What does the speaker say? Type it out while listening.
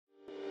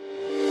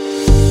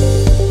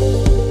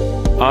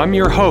I'm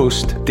your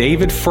host,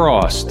 David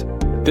Frost.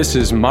 This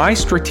is my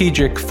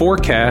strategic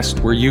forecast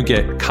where you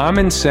get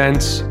common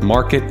sense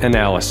market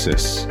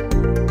analysis.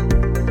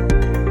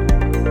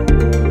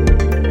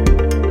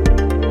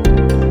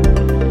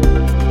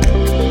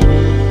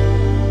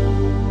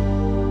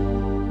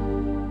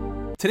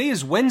 Today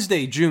is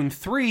Wednesday, June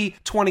 3,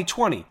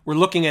 2020. We're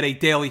looking at a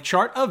daily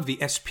chart of the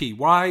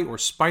SPY or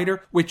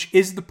Spider, which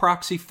is the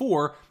proxy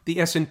for the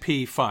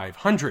S&P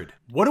 500.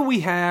 What do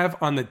we have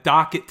on the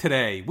docket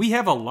today? We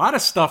have a lot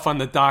of stuff on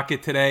the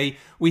docket today.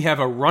 We have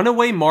a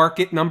runaway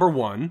market, number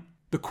one.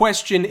 The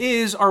question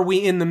is, are we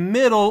in the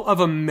middle of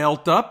a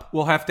melt-up?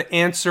 We'll have to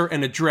answer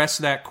and address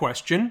that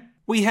question.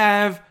 We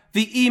have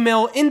the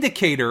email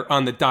indicator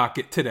on the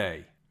docket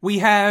today. We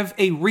have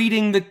a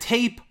reading the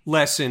tape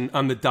lesson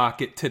on the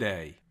docket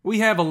today. We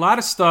have a lot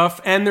of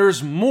stuff, and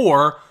there's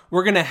more.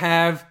 We're going to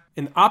have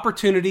an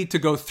opportunity to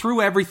go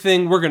through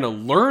everything. We're going to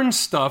learn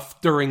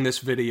stuff during this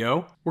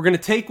video. We're going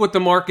to take what the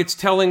market's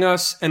telling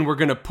us, and we're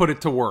going to put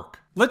it to work.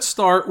 Let's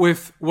start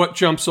with what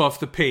jumps off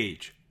the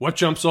page. What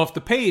jumps off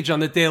the page on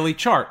the daily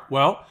chart?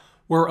 Well,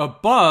 we're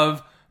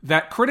above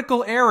that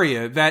critical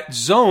area, that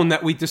zone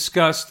that we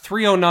discussed,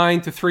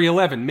 309 to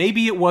 311.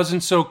 Maybe it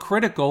wasn't so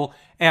critical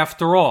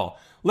after all.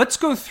 Let's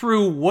go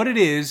through what it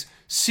is,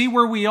 see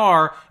where we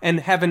are, and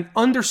have an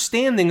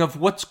understanding of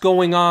what's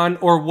going on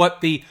or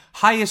what the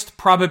highest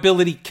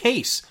probability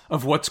case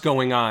of what's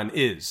going on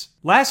is.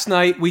 Last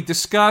night, we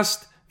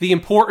discussed the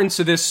importance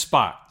of this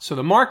spot. So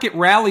the market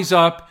rallies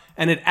up,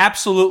 and it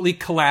absolutely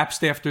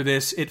collapsed after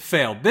this. It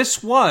failed.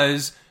 This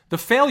was the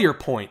failure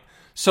point.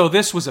 So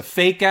this was a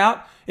fake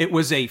out. It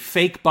was a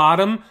fake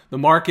bottom. The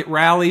market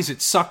rallies,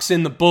 it sucks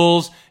in the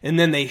bulls, and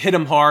then they hit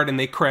them hard and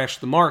they crash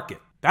the market.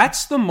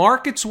 That's the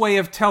market's way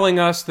of telling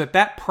us that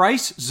that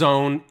price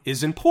zone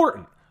is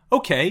important.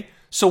 Okay,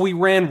 so we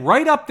ran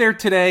right up there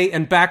today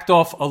and backed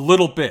off a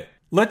little bit.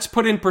 Let's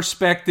put in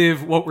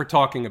perspective what we're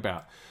talking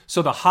about.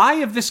 So the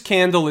high of this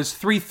candle is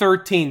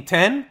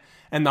 313.10,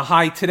 and the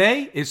high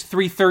today is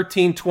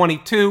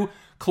 313.22,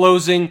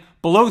 closing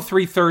below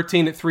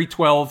 313 at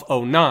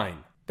 312.09.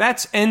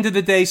 That's end of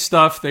the day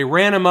stuff. They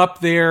ran them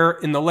up there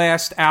in the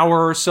last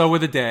hour or so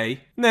of the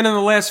day, and then in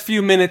the last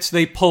few minutes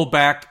they pull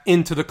back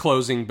into the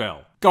closing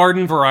bell.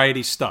 Garden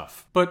variety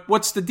stuff. But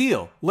what's the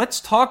deal?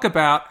 Let's talk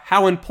about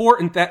how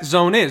important that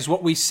zone is.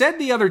 What we said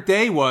the other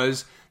day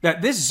was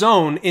that this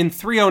zone in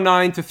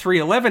 309 to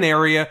 311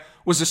 area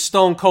was a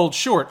stone cold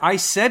short. I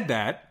said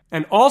that,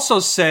 and also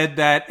said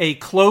that a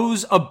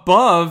close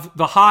above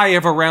the high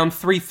of around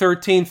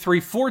 313,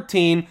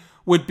 314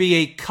 would be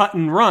a cut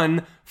and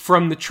run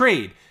from the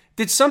trade.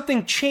 Did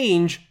something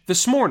change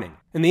this morning?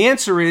 And the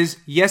answer is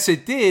yes,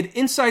 it did.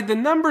 Inside the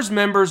numbers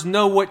members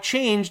know what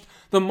changed.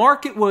 The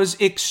market was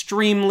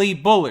extremely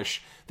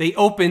bullish. They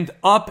opened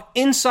up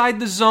inside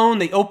the zone.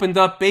 They opened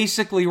up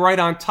basically right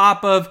on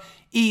top of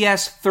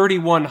ES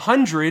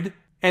 3100.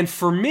 And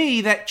for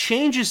me, that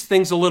changes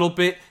things a little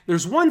bit.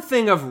 There's one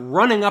thing of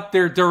running up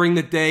there during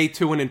the day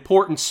to an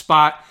important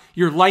spot.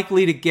 You're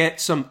likely to get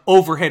some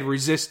overhead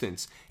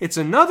resistance. It's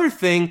another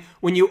thing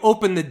when you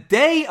open the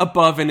day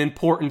above an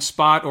important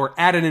spot or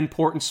at an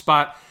important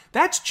spot.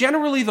 That's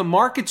generally the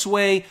market's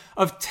way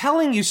of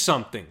telling you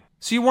something.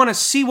 So you want to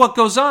see what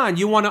goes on.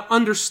 You want to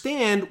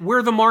understand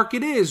where the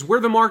market is, where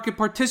the market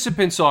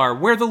participants are,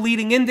 where the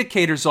leading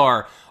indicators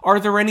are.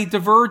 Are there any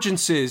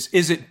divergences?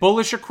 Is it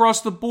bullish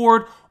across the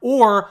board,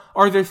 or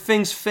are there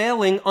things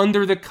failing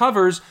under the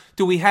covers?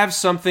 Do we have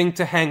something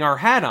to hang our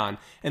hat on?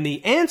 And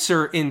the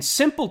answer in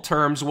simple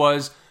terms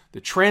was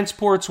the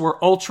transports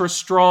were ultra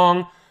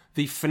strong,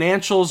 the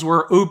financials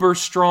were uber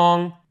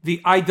strong,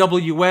 the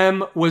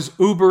IWM was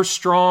uber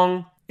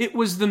strong. It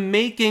was the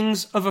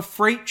makings of a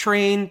freight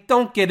train.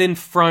 Don't get in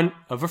front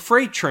of a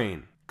freight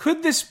train.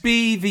 Could this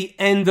be the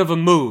end of a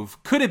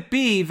move? Could it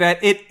be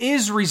that it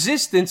is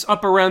resistance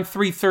up around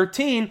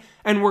 313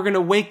 and we're going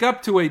to wake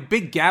up to a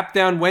big gap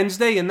down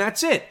Wednesday and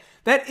that's it?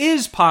 That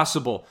is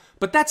possible,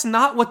 but that's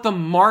not what the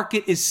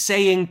market is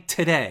saying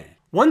today.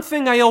 One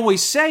thing I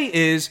always say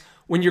is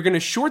when you're going to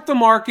short the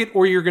market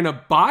or you're going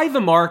to buy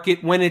the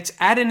market when it's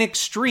at an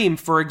extreme,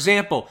 for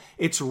example,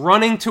 it's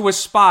running to a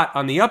spot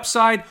on the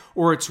upside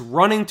or it's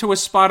running to a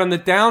spot on the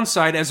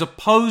downside as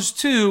opposed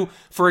to,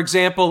 for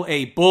example,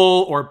 a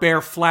bull or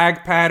bear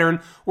flag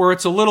pattern where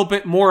it's a little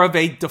bit more of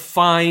a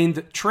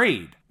defined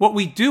trade. What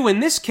we do in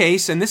this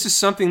case, and this is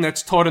something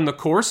that's taught in the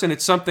course and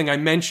it's something I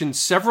mentioned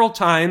several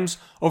times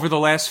over the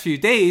last few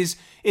days,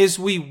 is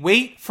we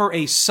wait for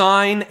a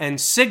sign and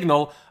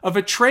signal of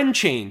a trend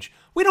change.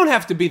 We don't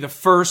have to be the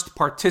first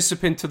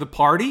participant to the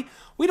party.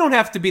 We don't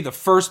have to be the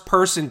first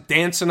person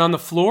dancing on the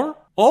floor.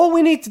 All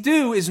we need to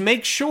do is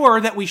make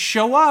sure that we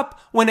show up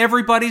when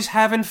everybody's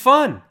having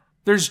fun.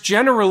 There's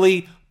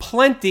generally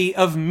plenty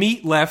of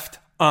meat left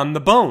on the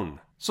bone.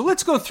 So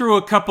let's go through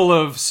a couple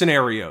of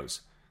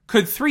scenarios.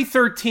 Could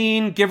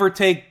 313, give or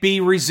take,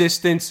 be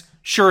resistance?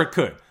 Sure it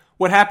could.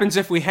 What happens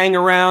if we hang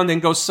around and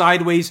go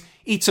sideways,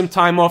 eat some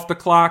time off the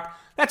clock?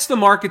 That's the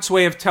market's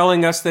way of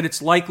telling us that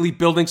it's likely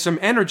building some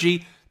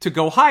energy to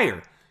go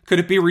higher. Could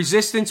it be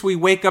resistance we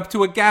wake up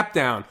to a gap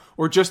down,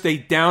 or just a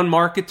down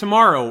market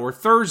tomorrow or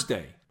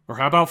Thursday? Or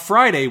how about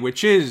Friday,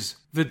 which is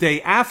the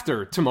day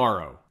after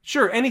tomorrow?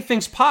 Sure,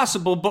 anything's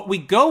possible, but we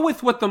go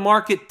with what the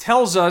market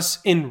tells us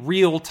in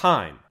real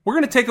time. We're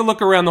going to take a look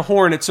around the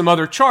horn at some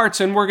other charts,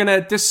 and we're going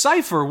to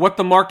decipher what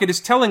the market is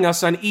telling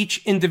us on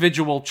each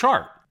individual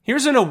chart.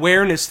 Here's an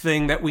awareness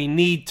thing that we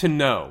need to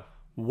know.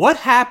 What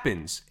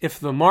happens if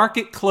the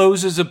market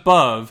closes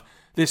above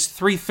this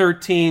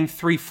 313,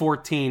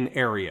 314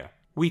 area?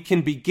 We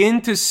can begin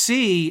to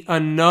see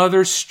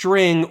another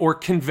string or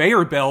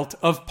conveyor belt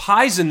of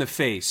pies in the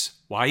face.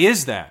 Why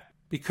is that?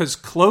 Because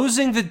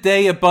closing the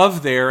day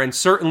above there, and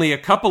certainly a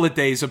couple of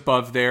days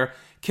above there,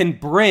 can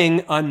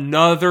bring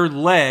another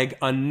leg,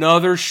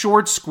 another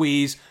short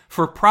squeeze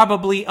for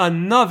probably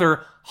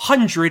another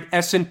 100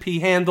 S&P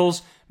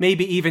handles,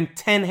 maybe even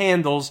 10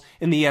 handles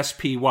in the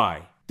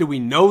SPY. Do we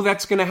know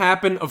that's going to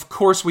happen? Of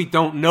course we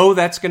don't know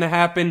that's going to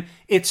happen.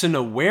 It's an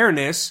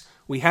awareness.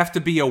 We have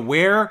to be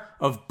aware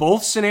of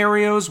both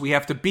scenarios. We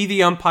have to be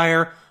the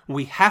umpire.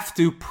 We have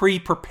to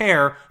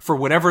pre-prepare for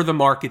whatever the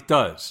market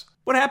does.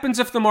 What happens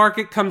if the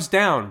market comes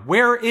down?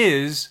 Where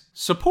is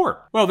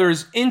support? Well,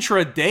 there's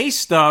intraday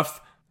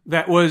stuff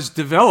that was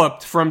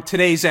developed from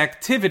today's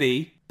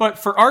activity, but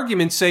for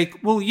argument's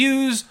sake, we'll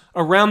use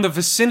around the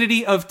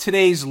vicinity of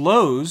today's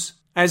lows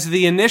as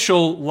the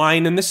initial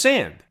line in the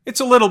sand.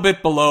 It's a little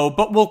bit below,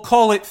 but we'll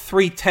call it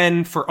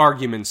 310 for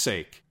argument's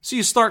sake. So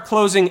you start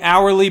closing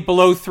hourly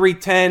below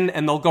 310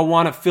 and they'll go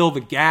on to fill the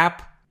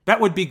gap.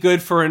 That would be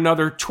good for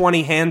another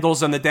 20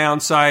 handles on the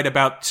downside,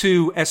 about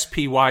 2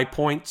 SPY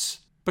points.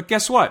 But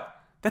guess what?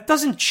 That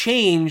doesn't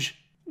change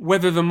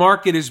whether the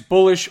market is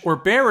bullish or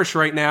bearish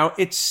right now.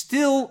 It's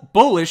still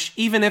bullish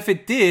even if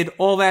it did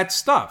all that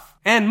stuff.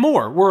 And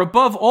more. We're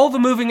above all the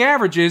moving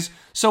averages,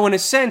 so in a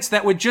sense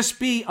that would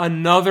just be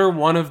another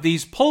one of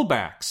these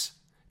pullbacks.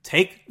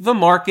 Take the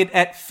market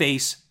at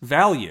face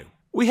value.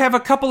 We have a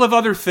couple of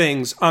other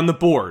things on the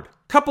board.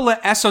 Couple of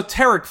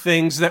esoteric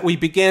things that we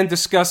began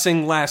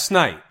discussing last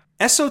night.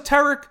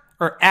 Esoteric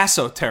or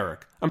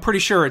esoteric? I'm pretty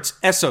sure it's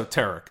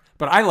esoteric,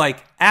 but I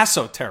like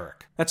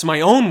esoteric. That's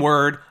my own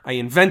word. I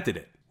invented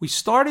it. We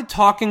started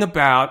talking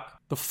about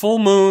the full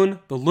moon,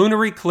 the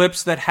lunar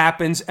eclipse that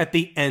happens at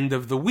the end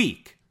of the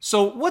week.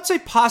 So what's a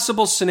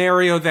possible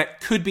scenario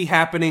that could be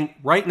happening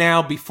right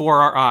now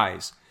before our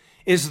eyes?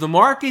 Is the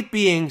market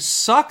being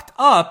sucked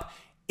up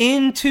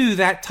into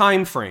that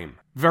time frame?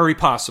 Very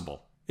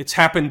possible. It's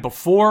happened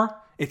before.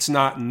 It's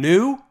not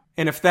new.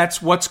 And if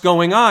that's what's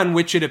going on,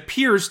 which it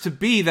appears to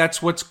be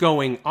that's what's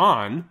going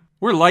on,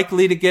 we're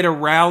likely to get a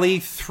rally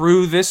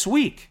through this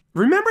week.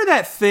 Remember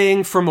that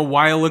thing from a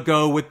while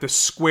ago with the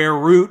square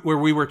root where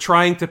we were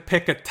trying to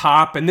pick a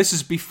top, and this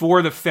is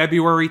before the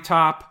February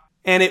top?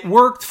 And it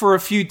worked for a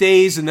few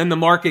days and then the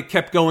market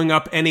kept going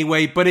up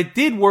anyway, but it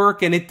did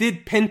work and it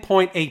did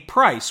pinpoint a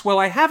price. Well,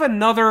 I have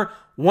another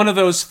one of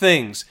those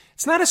things.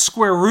 It's not a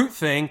square root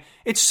thing.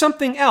 It's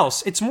something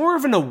else. It's more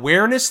of an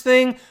awareness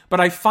thing, but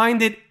I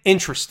find it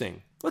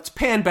interesting. Let's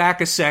pan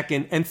back a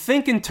second and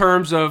think in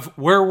terms of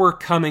where we're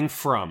coming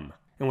from.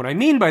 And what I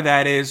mean by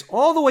that is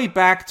all the way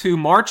back to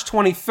March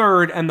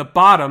 23rd and the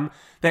bottom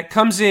that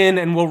comes in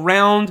and will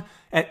round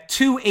at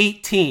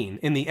 218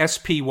 in the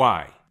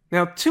SPY.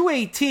 Now,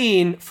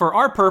 218 for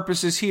our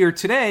purposes here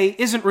today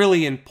isn't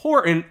really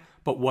important,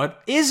 but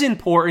what is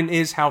important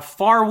is how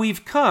far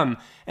we've come.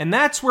 And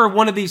that's where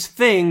one of these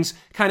things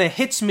kind of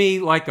hits me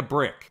like a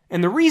brick.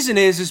 And the reason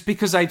is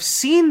because I've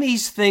seen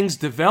these things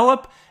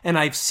develop and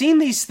I've seen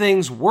these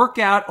things work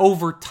out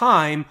over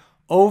time,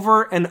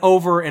 over and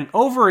over and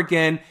over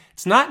again.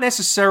 It's not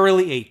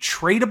necessarily a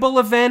tradable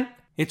event.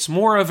 It's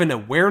more of an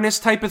awareness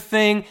type of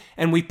thing.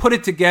 And we put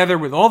it together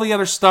with all the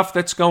other stuff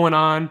that's going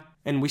on.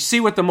 And we see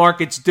what the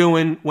market's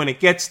doing when it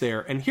gets there.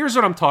 And here's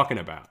what I'm talking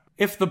about.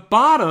 If the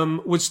bottom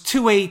was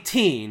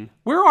 218,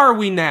 where are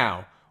we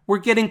now? We're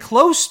getting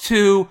close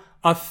to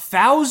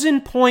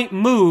 1,000-point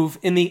move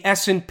in the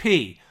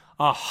S&P,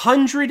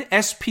 100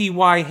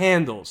 SPY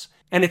handles.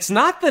 And it's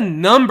not the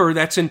number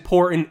that's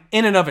important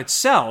in and of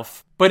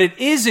itself, but it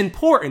is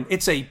important.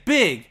 It's a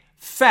big,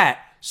 fat,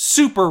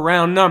 super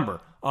round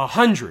number,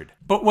 100.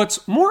 But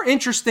what's more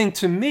interesting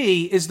to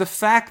me is the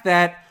fact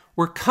that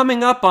we're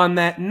coming up on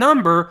that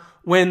number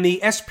when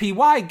the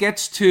SPY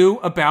gets to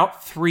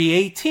about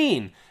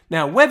 318.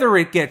 Now, whether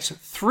it gets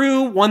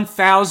through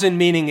 1,000,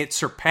 meaning it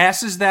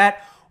surpasses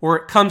that, or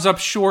it comes up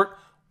short,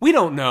 we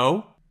don't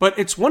know. But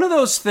it's one of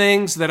those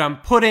things that I'm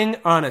putting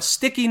on a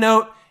sticky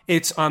note.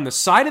 It's on the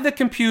side of the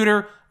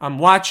computer. I'm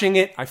watching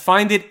it. I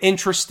find it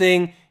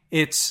interesting.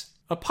 It's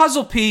a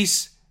puzzle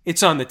piece.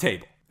 It's on the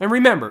table. And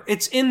remember,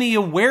 it's in the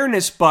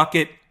awareness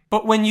bucket,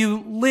 but when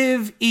you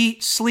live,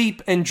 eat,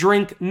 sleep, and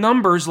drink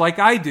numbers like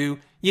I do,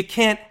 you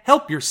can't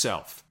help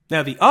yourself.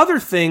 Now, the other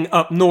thing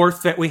up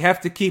north that we have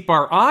to keep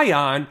our eye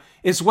on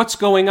is what's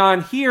going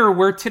on here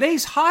where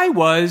today's high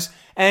was,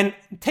 and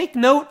take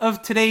note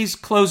of today's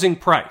closing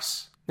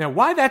price. Now,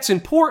 why that's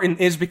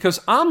important is because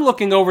I'm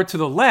looking over to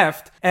the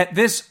left at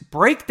this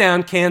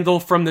breakdown candle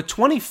from the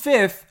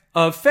 25th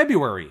of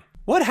February.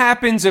 What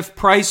happens if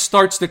price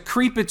starts to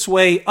creep its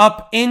way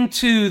up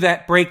into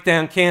that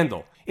breakdown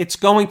candle? It's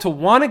going to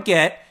want to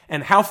get,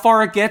 and how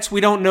far it gets,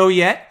 we don't know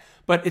yet,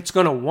 but it's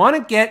going to want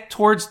to get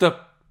towards the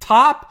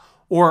top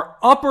or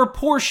upper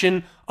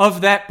portion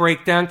of that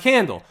breakdown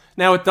candle.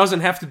 Now, it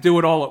doesn't have to do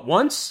it all at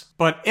once,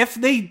 but if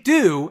they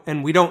do,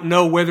 and we don't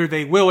know whether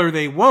they will or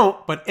they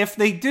won't, but if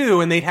they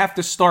do, and they'd have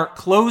to start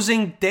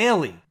closing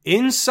daily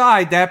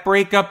inside that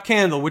breakup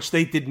candle, which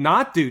they did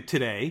not do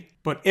today,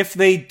 but if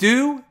they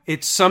do,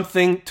 it's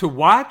something to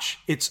watch,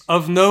 it's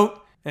of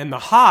note, and the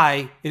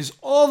high is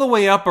all the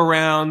way up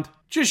around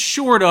just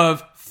short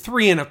of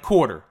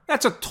 3.25.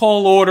 That's a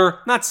tall order,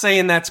 not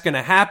saying that's going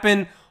to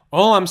happen.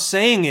 All I'm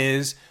saying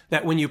is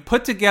that when you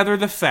put together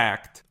the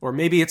fact, or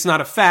maybe it's not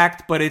a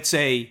fact, but it's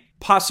a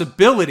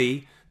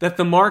possibility that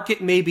the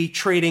market may be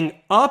trading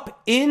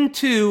up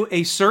into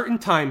a certain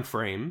time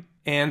frame,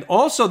 and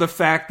also the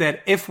fact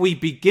that if we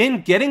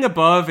begin getting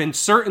above, and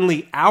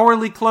certainly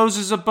hourly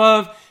closes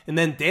above, and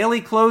then daily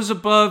close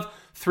above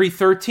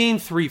 313,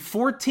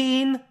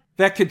 314,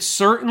 that could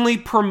certainly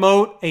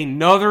promote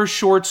another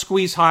short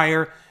squeeze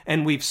higher,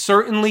 and we've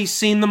certainly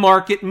seen the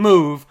market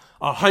move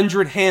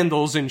 100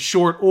 handles in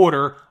short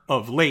order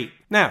of late.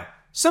 Now,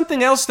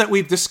 something else that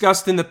we've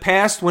discussed in the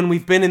past when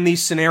we've been in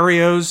these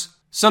scenarios,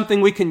 something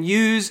we can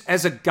use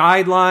as a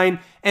guideline,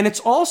 and it's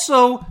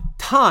also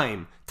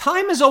time.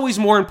 Time is always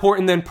more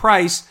important than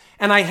price,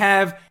 and I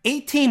have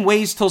 18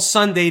 ways till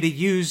Sunday to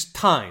use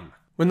time.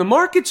 When the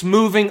market's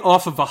moving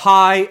off of a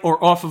high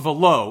or off of a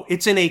low,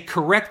 it's in a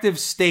corrective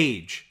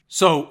stage.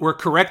 So we're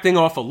correcting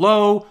off a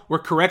low, we're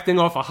correcting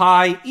off a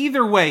high.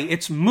 Either way,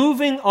 it's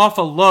moving off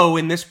a low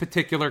in this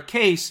particular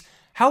case.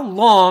 How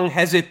long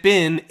has it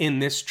been in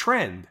this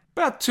trend?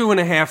 About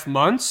 2.5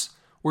 months.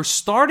 We're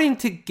starting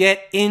to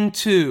get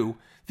into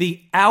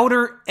the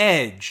outer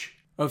edge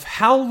of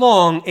how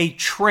long a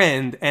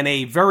trend, and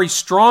a very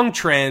strong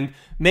trend,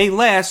 may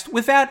last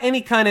without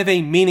any kind of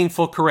a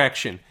meaningful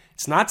correction.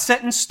 It's not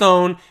set in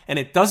stone, and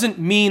it doesn't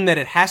mean that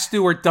it has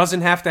to or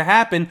doesn't have to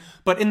happen.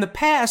 But in the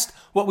past,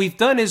 what we've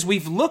done is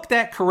we've looked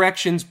at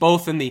corrections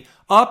both in the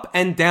up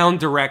and down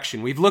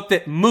direction. We've looked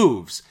at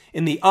moves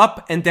in the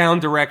up and down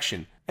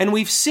direction. And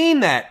we've seen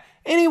that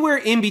anywhere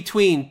in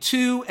between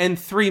 2 and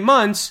 3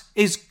 months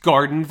is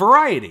garden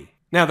variety.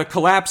 Now, the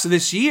collapse of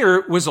this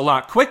year was a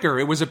lot quicker.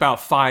 It was about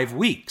 5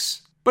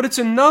 weeks. But it's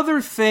another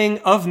thing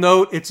of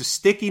note. It's a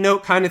sticky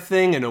note kind of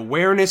thing, an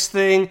awareness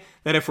thing,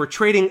 that if we're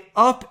trading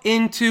up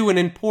into an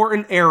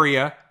important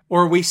area,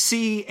 or we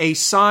see a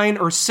sign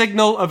or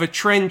signal of a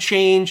trend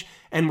change,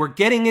 and we're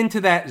getting into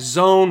that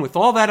zone with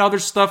all that other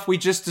stuff we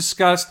just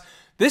discussed,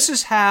 this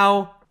is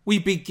how we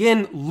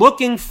begin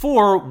looking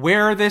for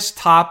where this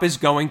top is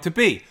going to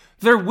be.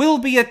 There will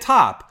be a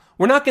top.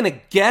 We're not going to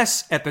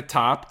guess at the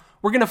top.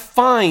 We're going to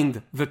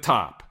find the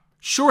top.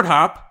 Short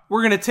hop,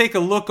 we're going to take a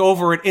look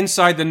over at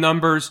Inside the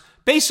Numbers.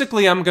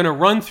 Basically, I'm going to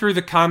run through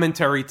the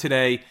commentary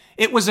today.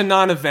 It was a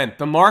non-event.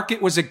 The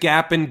market was a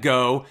gap and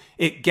go.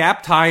 It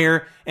gapped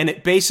higher, and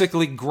it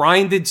basically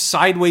grinded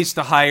sideways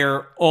to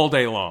higher all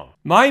day long.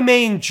 My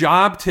main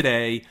job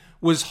today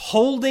was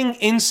holding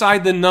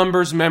Inside the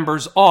Numbers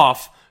members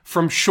off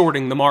from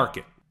shorting the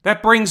market.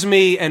 That brings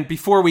me, and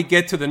before we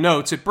get to the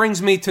notes, it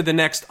brings me to the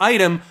next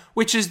item,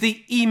 which is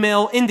the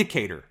email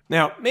indicator.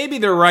 Now, maybe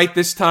they're right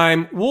this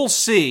time. We'll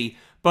see.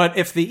 But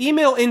if the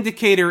email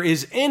indicator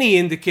is any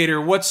indicator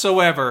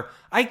whatsoever,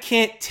 I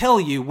can't tell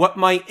you what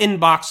my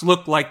inbox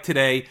looked like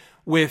today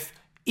with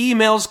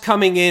emails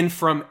coming in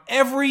from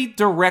every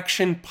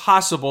direction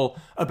possible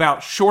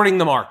about shorting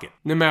the market.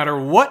 No matter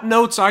what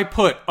notes I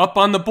put up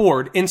on the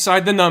board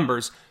Inside the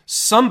Numbers,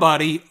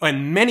 somebody,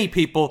 and many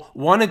people,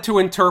 wanted to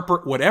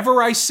interpret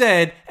whatever I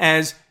said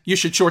as, you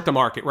should short the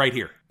market right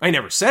here. I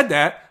never said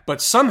that,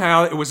 but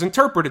somehow it was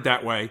interpreted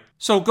that way.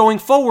 So going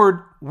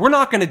forward, we're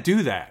not going to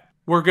do that.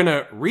 We're going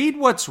to read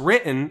what's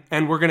written,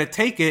 and we're going to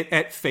take it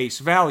at face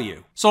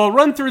value. So I'll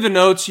run through the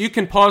notes. You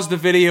can pause the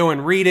video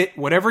and read it,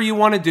 whatever you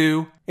want to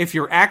do. If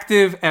you're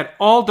active at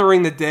all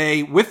during the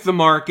day with the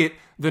market,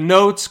 the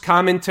notes,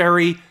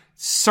 commentary,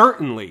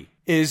 certainly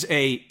is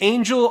a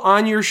angel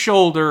on your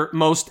shoulder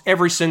most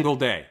every single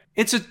day.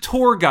 It's a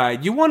tour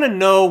guide. You want to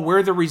know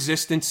where the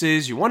resistance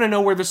is. You want to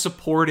know where the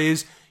support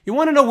is. You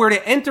want to know where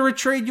to enter a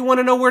trade. You want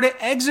to know where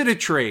to exit a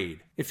trade.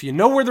 If you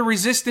know where the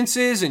resistance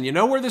is, and you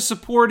know where the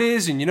support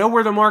is, and you know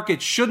where the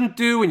market shouldn't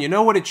do, and you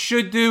know what it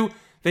should do,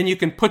 then you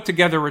can put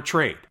together a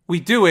trade. We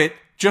do it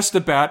just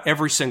about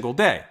every single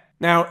day.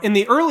 Now, in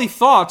the early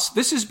thoughts,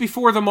 this is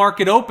before the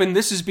market opened.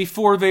 This is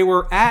before they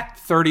were at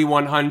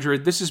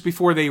 3,100. This is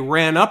before they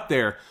ran up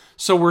there.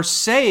 So we're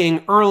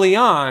saying early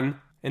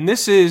on, and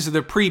this is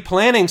the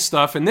pre-planning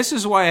stuff, and this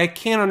is why I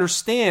can't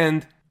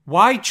understand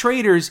why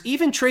traders,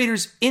 even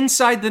traders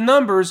inside the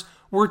numbers,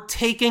 were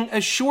taking a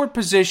short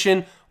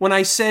position when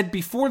I said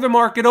before the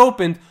market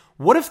opened,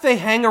 what if they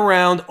hang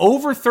around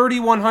over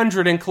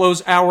 3,100 and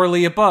close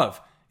hourly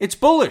above? It's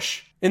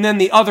bullish. And then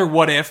the other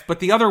what if, but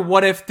the other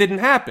what if didn't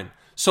happen.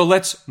 So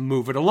let's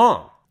move it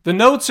along. The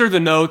notes are the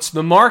notes.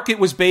 The market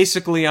was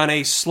basically on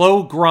a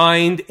slow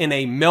grind in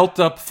a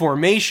melt-up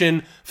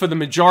formation for the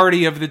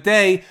majority of the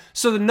day,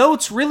 so the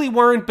notes really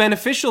weren't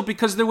beneficial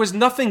because there was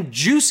nothing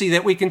juicy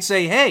that we can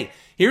say, hey,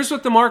 here's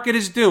what the market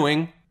is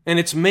doing, and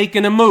it's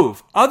making a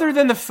move, other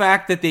than the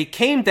fact that they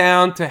came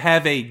down to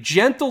have a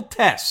gentle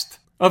test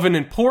of an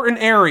important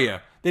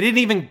area. They didn't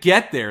even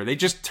get there. They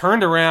just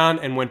turned around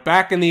and went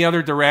back in the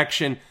other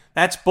direction.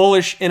 That's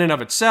bullish in and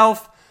of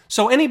itself.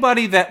 So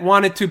anybody that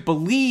wanted to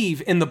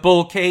believe in the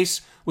bull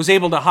case was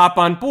able to hop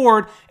on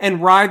board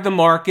and ride the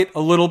market a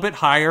little bit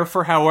higher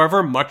for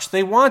however much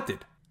they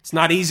wanted. It's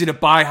not easy to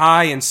buy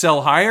high and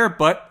sell higher,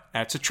 but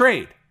that's a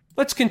trade.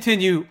 Let's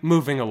continue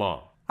moving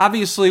along.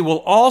 Obviously, we'll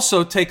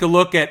also take a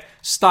look at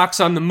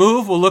stocks on the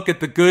move. We'll look at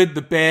the good,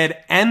 the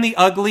bad, and the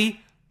ugly.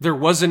 There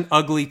wasn't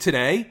ugly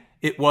today.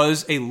 It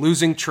was a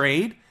losing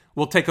trade.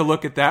 We'll take a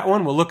look at that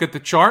one. We'll look at the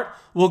chart.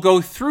 We'll go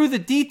through the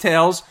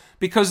details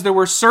because there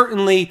were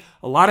certainly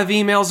a lot of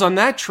emails on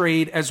that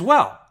trade as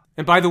well.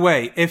 And by the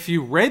way, if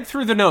you read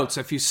through the notes,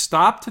 if you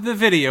stopped the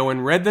video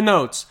and read the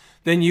notes,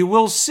 then you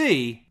will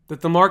see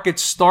that the market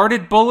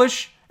started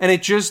bullish and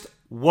it just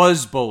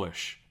was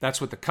bullish.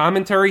 That's what the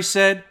commentary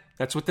said.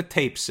 That's what the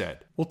tape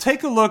said. We'll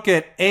take a look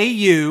at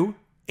AU,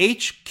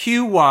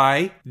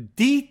 HQY,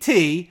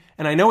 DT,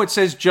 and I know it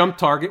says jump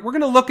target. We're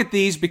going to look at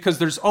these because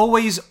there's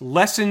always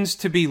lessons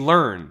to be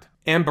learned.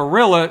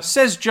 Ambarilla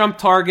says jump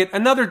target,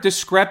 another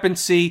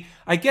discrepancy.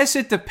 I guess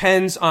it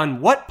depends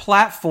on what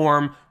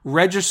platform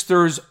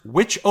registers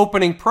which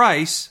opening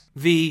price.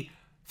 The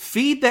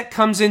feed that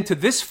comes into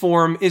this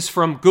form is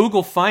from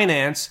Google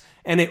Finance,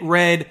 and it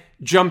read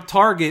jump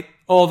target,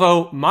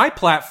 although my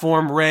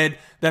platform read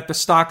that the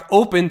stock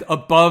opened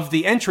above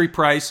the entry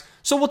price.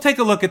 So we'll take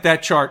a look at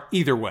that chart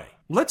either way.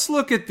 Let's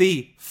look at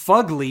the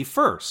fugly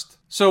first.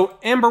 So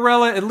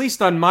Ambarella, at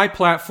least on my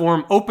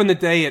platform, opened the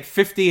day at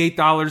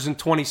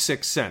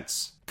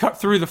 $58.26. Cut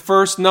through the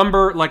first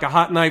number like a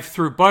hot knife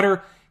through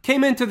butter.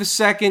 Came into the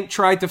second,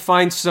 tried to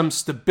find some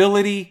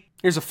stability.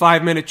 Here's a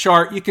 5-minute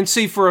chart. You can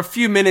see for a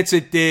few minutes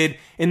it did,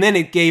 and then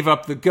it gave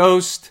up the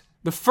ghost.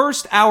 The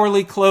first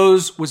hourly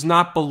close was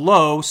not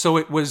below, so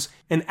it was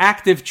an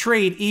active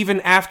trade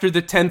even after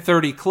the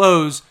 10:30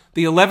 close.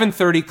 The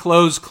 11:30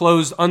 close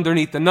closed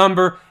underneath the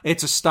number.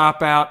 It's a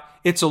stop out.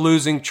 It's a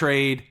losing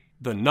trade.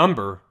 The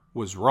number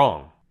was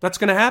wrong. That's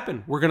going to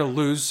happen. We're going to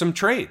lose some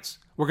trades.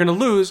 We're going to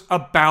lose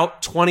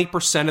about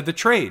 20% of the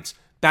trades.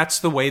 That's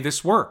the way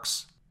this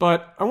works.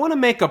 But I want to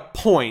make a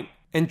point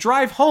and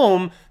drive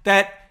home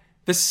that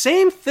the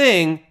same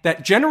thing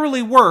that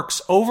generally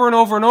works over and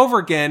over and over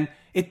again,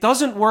 it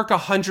doesn't work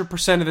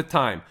 100% of the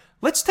time.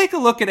 Let's take a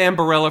look at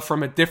Ambarella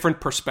from a different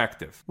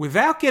perspective.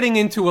 Without getting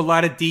into a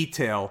lot of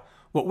detail,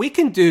 what we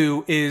can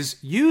do is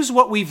use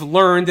what we've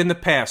learned in the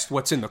past,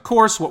 what's in the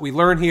course, what we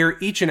learn here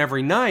each and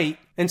every night,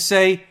 and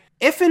say,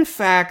 if in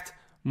fact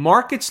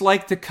markets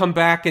like to come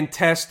back and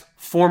test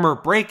former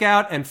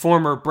breakout and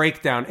former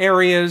breakdown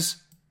areas,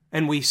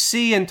 and we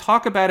see and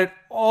talk about it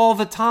all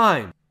the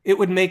time, it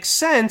would make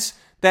sense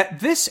that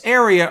this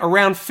area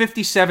around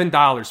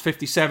 $57,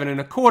 57 and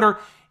a quarter,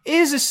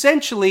 is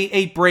essentially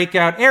a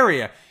breakout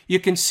area. You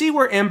can see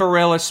where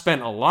Ambarella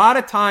spent a lot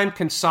of time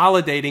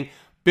consolidating,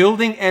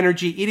 building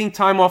energy, eating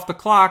time off the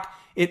clock.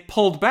 It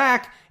pulled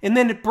back, and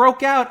then it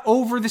broke out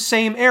over the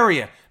same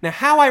area. Now,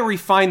 how I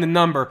refine the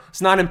number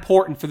is not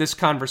important for this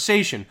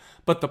conversation,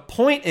 but the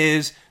point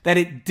is that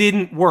it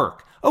didn't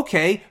work.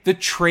 Okay, the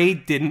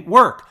trade didn't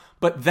work,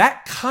 but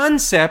that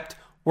concept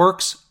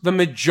works the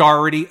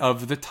majority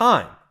of the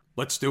time.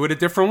 Let's do it a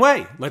different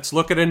way. Let's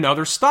look at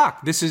another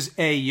stock. This is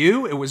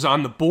AU. It was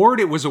on the board.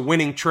 It was a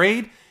winning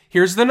trade.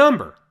 Here's the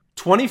number,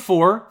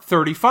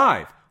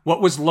 24.35.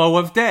 What was low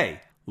of day?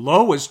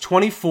 Low was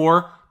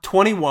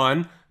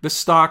 24.21. The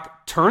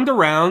stock turned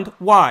around.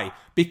 Why?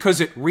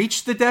 Because it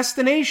reached the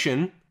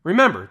destination.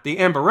 Remember, the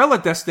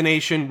Ambarella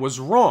destination was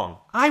wrong.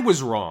 I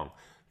was wrong.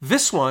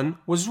 This one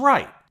was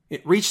right.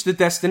 It reached the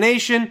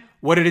destination.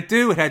 What did it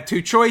do? It had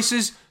two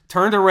choices,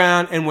 turned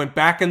around and went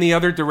back in the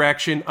other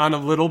direction on a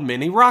little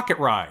mini rocket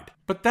ride.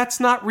 But that's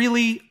not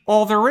really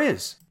all there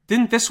is.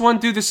 Didn't this one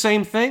do the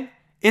same thing?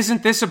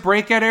 Isn't this a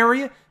breakout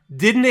area?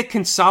 Didn't it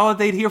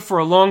consolidate here for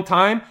a long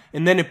time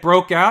and then it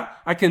broke out?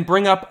 I can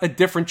bring up a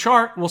different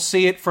chart. We'll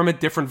see it from a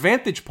different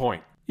vantage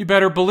point. You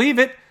better believe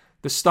it.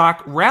 The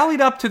stock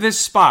rallied up to this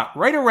spot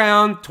right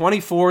around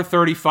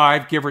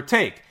 24.35, give or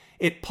take.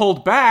 It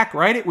pulled back,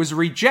 right? It was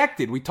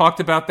rejected. We talked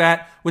about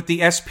that with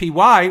the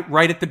SPY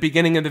right at the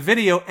beginning of the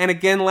video and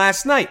again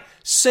last night.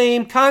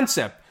 Same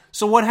concept.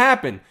 So what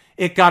happened?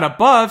 It got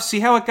above. See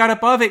how it got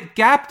above? It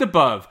gapped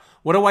above.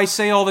 What do I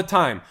say all the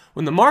time?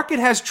 When the market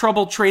has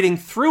trouble trading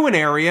through an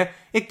area,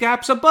 it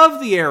gaps above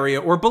the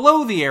area or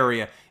below the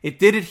area. It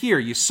did it here.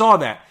 You saw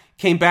that.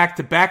 Came back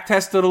to back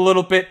test it a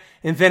little bit,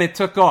 and then it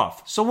took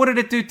off. So what did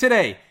it do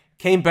today?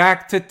 Came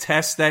back to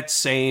test that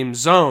same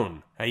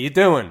zone. How you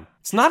doing?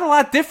 It's not a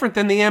lot different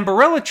than the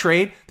Ambarella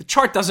trade. The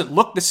chart doesn't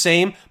look the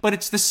same, but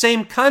it's the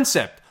same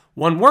concept.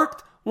 One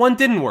worked, one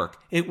didn't work.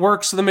 It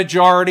works the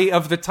majority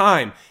of the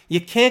time.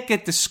 You can't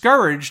get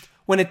discouraged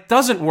when it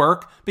doesn't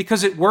work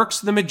because it works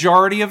the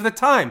majority of the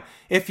time.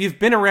 If you've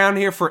been around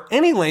here for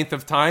any length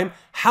of time,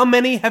 how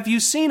many have you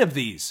seen of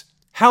these?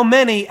 How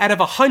many out of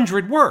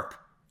 100 work?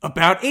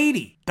 About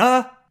 80.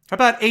 Duh. How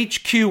about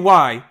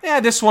HQY? Yeah,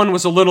 this one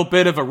was a little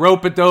bit of a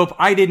rope-a-dope.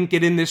 I didn't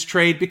get in this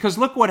trade because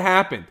look what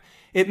happened.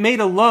 It made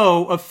a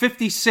low of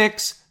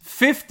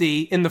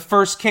 56.50 in the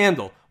first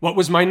candle. What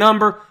was my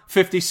number?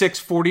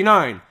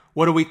 56.49.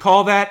 What do we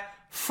call that?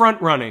 Front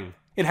running.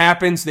 It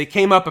happens. They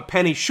came up a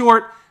penny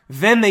short.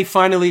 Then they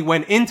finally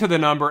went into the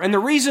number. And the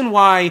reason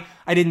why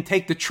I didn't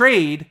take the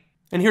trade,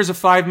 and here's a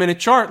 5-minute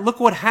chart, look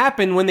what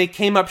happened when they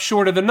came up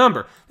short of the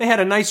number. They had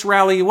a nice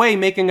rally away,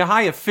 making a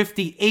high of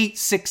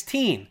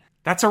 58.16.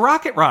 That's a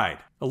rocket ride.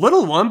 A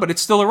little one, but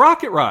it's still a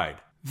rocket ride.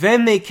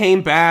 Then they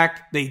came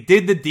back, they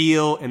did the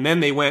deal, and then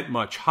they went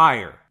much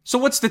higher. So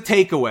what's the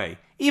takeaway?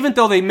 Even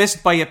though they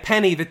missed by a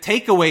penny, the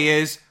takeaway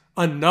is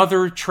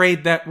another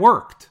trade that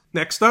worked.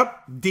 Next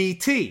up,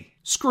 DT.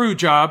 Screw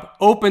job.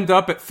 Opened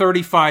up at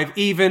 35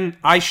 even.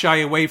 I shy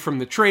away from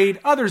the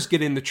trade. Others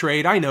get in the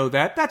trade. I know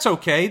that. That's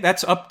okay.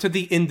 That's up to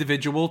the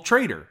individual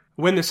trader.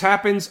 When this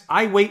happens,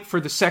 I wait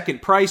for the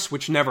second price,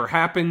 which never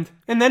happened.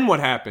 And then what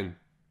happened?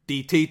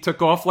 DT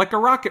took off like a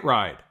rocket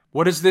ride.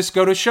 What does this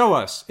go to show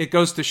us? It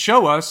goes to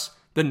show us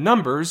the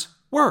numbers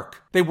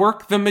work. They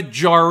work the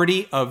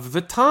majority of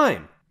the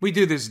time. We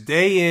do this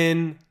day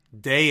in,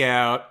 day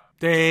out,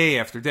 day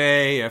after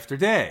day after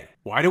day.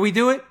 Why do we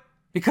do it?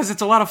 Because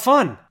it's a lot of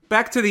fun.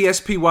 Back to the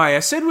SPY.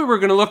 I said we were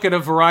going to look at a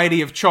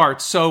variety of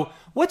charts. So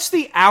what's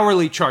the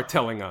hourly chart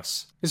telling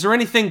us? Is there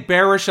anything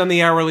bearish on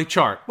the hourly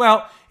chart?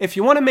 Well, if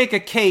you want to make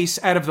a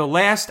case out of the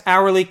last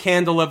hourly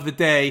candle of the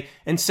day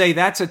and say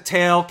that's a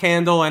tail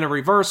candle and a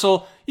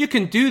reversal, you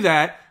can do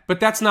that, but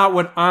that's not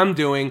what I'm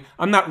doing.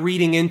 I'm not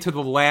reading into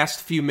the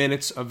last few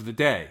minutes of the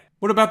day.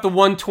 What about the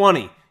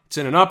 120? It's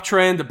in an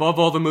uptrend above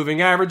all the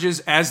moving averages,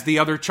 as the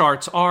other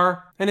charts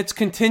are, and it's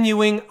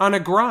continuing on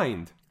a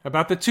grind.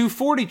 About the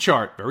 240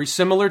 chart, very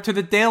similar to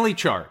the daily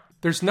chart.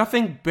 There's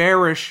nothing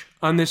bearish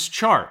on this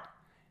chart.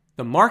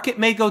 The market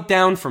may go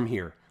down from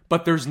here,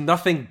 but there's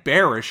nothing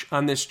bearish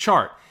on this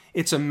chart.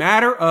 It's a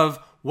matter of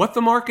what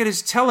the market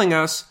is telling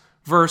us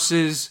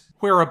versus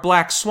where a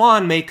black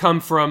swan may come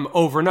from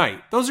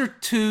overnight. Those are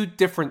two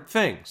different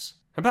things.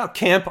 About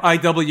Camp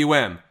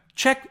IWM,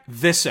 check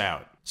this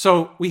out.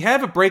 So we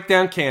have a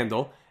breakdown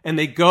candle, and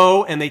they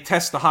go and they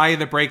test the high of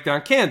the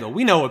breakdown candle.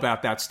 We know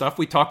about that stuff.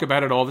 We talk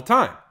about it all the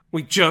time.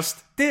 We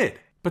just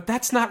did. But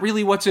that's not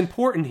really what's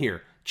important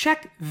here.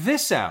 Check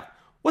this out.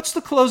 What's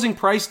the closing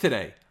price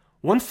today?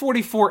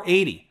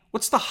 144.80.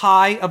 What's the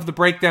high of the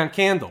breakdown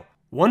candle?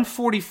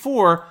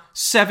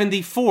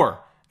 144.74.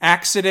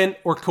 Accident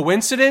or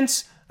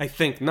coincidence? I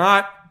think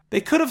not. They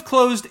could have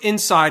closed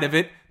inside of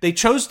it. They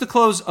chose to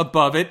close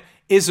above it.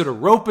 Is it a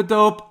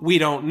rope-a-dope? We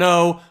don't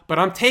know. But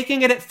I'm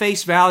taking it at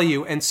face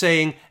value and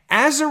saying,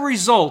 as a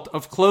result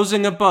of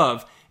closing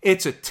above,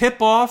 it's a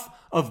tip-off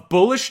of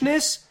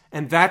bullishness,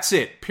 and that's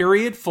it.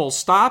 Period. Full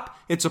stop.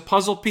 It's a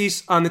puzzle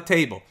piece on the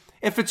table.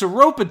 If it's a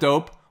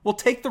rope-a-dope, we'll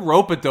take the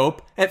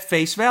rope-a-dope at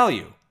face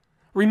value.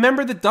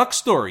 Remember the duck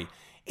story.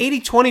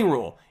 80-20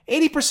 rule.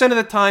 80% of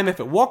the time,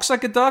 if it walks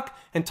like a duck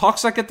and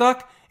talks like a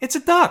duck, it's a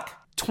duck.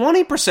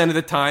 20% of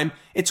the time,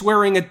 it's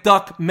wearing a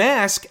duck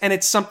mask and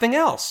it's something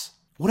else.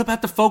 What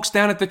about the folks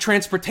down at the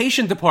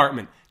transportation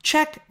department?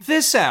 Check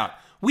this out.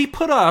 We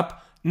put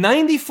up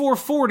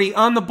 94.40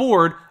 on the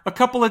board a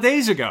couple of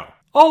days ago.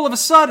 All of a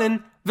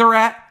sudden, they're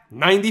at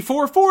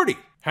 94.40.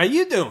 How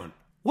you doing?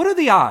 What are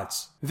the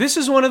odds? This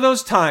is one of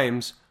those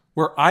times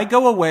where I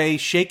go away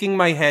shaking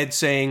my head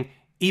saying,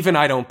 even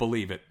I don't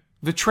believe it.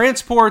 The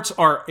transports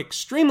are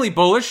extremely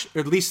bullish,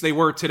 at least they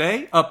were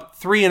today, up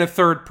 3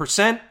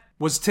 1/3%.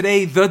 Was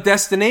today the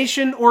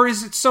destination or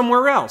is it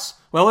somewhere else?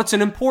 Well, it's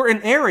an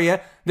important area.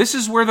 This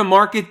is where the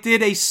market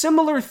did a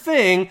similar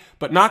thing,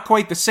 but not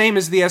quite the same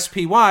as the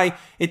SPY.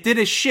 It did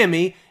a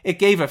shimmy, it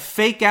gave a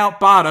fake out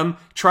bottom,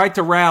 tried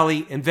to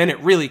rally, and then it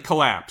really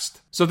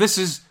collapsed. So this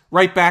is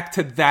right back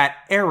to that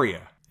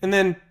area. And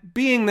then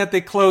being that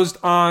they closed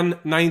on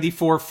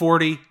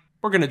 94.40,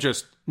 we're going to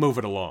just move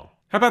it along.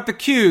 How about the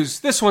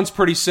Qs? This one's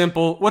pretty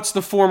simple. What's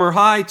the former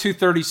high?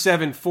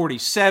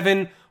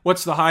 237.47.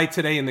 What's the high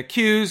today in the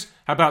Qs?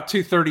 How about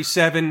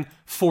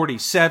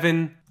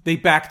 237.47? They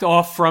backed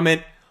off from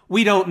it.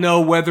 We don't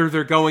know whether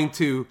they're going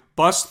to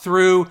bust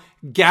through,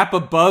 gap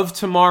above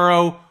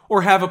tomorrow,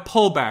 or have a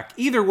pullback.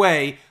 Either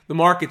way, the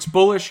market's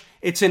bullish,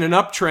 it's in an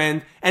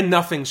uptrend, and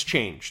nothing's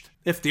changed.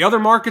 If the other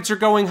markets are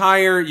going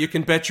higher, you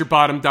can bet your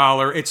bottom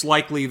dollar it's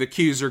likely the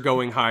Qs are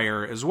going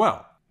higher as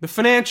well. The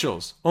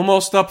financials,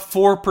 almost up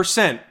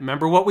 4%.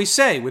 Remember what we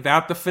say,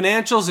 without the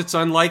financials, it's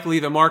unlikely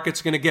the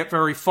market's going to get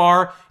very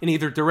far in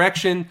either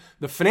direction.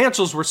 The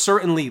financials were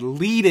certainly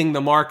leading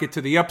the market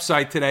to the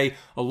upside today,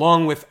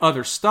 along with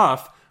other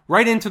stuff,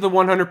 right into the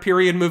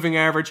 100-period moving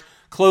average,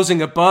 closing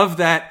above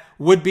that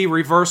would-be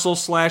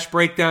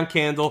reversal/breakdown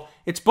candle.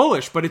 It's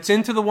bullish, but it's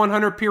into the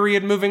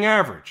 100-period moving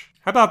average.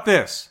 How about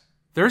this?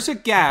 There's a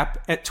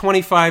gap at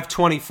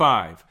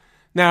 25.25.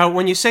 Now,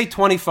 when you say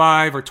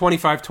 25 or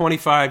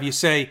 25.25, you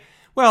say,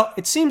 Well,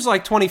 it seems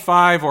like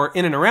 25 or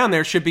in and around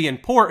there should be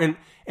important,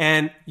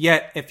 and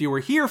yet if you were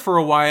here for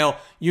a while,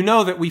 you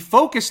know that we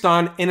focused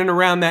on in and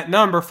around that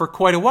number for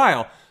quite a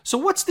while. So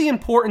what's the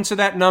importance of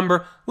that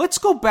number? Let's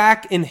go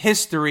back in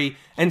history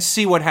and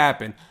see what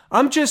happened.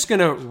 I'm just going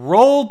to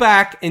roll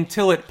back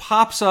until it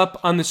pops up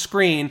on the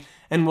screen,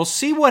 and we'll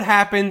see what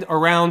happened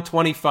around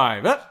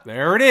 25. Oh,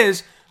 there it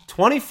is,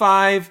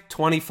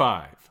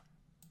 25.25.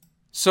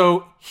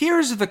 So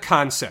here's the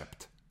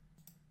concept.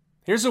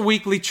 Here's a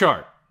weekly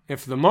chart.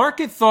 If the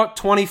market thought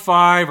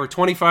 25 or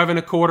 25 and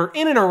a quarter,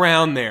 in and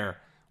around there,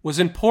 was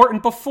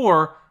important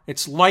before,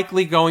 it's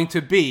likely going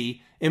to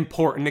be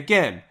important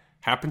again.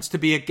 Happens to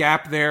be a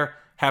gap there,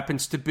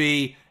 happens to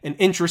be an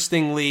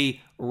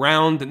interestingly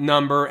round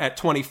number at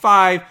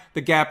 25.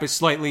 The gap is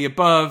slightly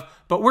above,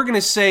 but we're going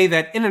to say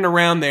that in and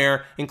around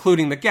there,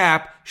 including the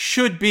gap,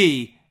 should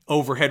be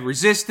overhead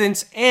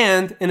resistance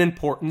and an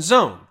important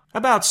zone.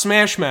 About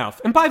smash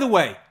mouth. And by the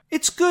way,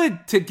 it's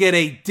good to get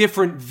a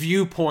different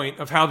viewpoint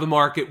of how the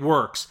market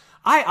works.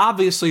 I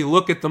obviously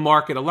look at the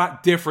market a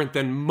lot different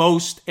than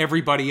most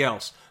everybody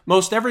else.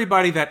 Most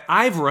everybody that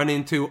I've run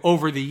into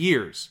over the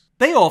years.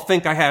 They all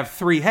think I have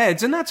 3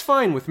 heads, and that's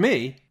fine with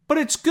me. But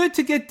it's good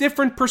to get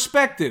different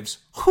perspectives.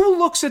 Who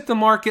looks at the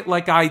market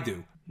like I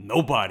do?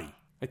 Nobody.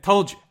 I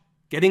told you.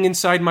 Getting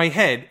inside my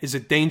head is a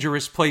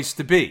dangerous place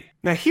to be.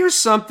 Now here's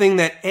something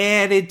that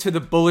added to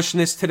the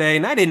bullishness today,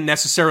 and I didn't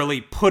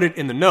necessarily put it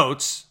in the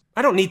notes.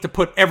 I don't need to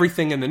put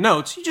everything in the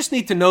notes. You just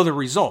need to know the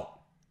result.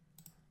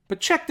 But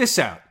check this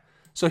out.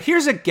 So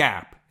here's a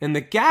gap, and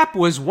the gap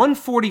was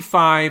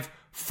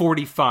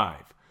 145.45.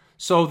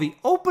 So the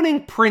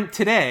opening print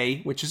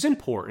today, which is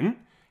important,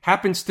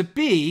 happens to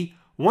be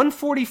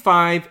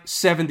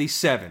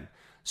 145.77.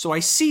 So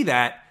I see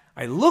that,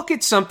 I look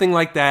at something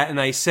like that,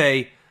 and I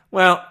say,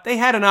 well, they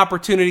had an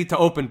opportunity to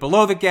open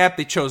below the gap.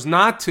 They chose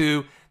not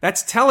to.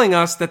 That's telling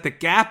us that the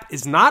gap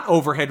is not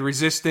overhead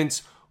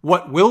resistance.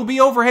 What will be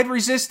overhead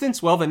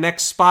resistance? Well, the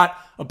next spot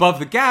above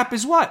the gap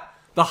is what?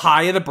 The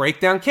high of the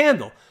breakdown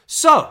candle.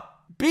 So,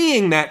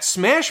 being that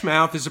smash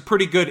mouth is a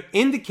pretty good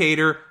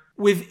indicator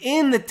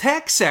within the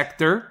tech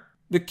sector,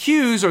 the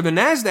Qs or the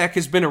NASDAQ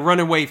has been a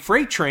runaway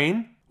freight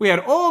train. We had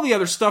all the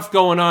other stuff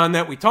going on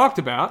that we talked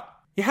about.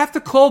 You have to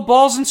call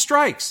balls and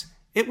strikes.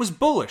 It was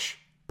bullish.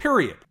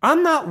 Period.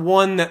 I'm not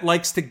one that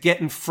likes to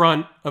get in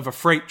front of a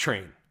freight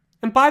train.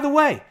 And by the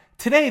way,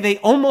 today they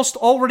almost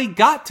already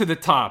got to the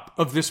top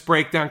of this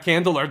breakdown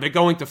candle. Are they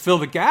going to fill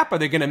the gap? Are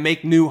they going to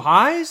make new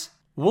highs?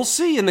 We'll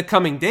see in the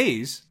coming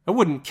days. I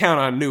wouldn't count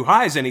on new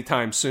highs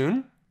anytime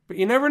soon, but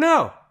you never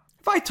know.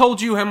 If I told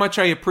you how much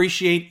I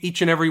appreciate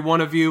each and every one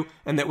of you,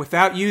 and that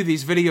without you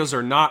these videos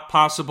are not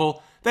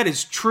possible, that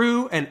is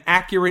true and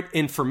accurate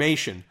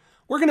information.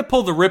 We're going to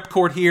pull the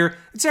ripcord here.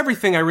 It's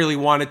everything I really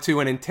wanted to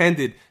and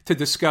intended to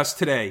discuss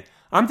today.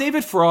 I'm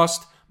David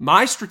Frost,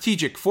 My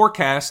Strategic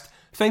Forecast.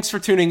 Thanks for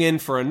tuning in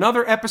for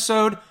another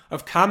episode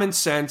of Common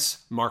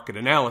Sense Market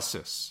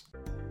Analysis.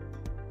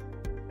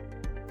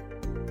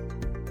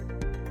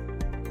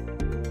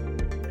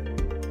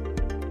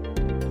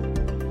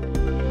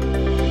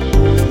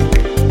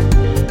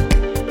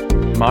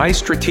 My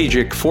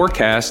Strategic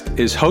Forecast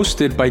is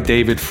hosted by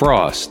David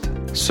Frost.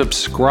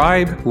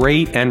 Subscribe,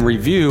 rate, and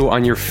review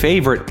on your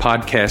favorite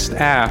podcast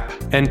app,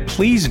 and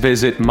please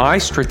visit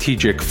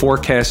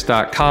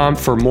mystrategicforecast.com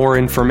for more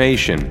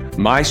information.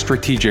 My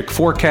Strategic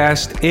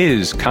Forecast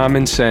is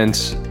common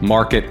sense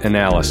market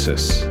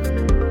analysis.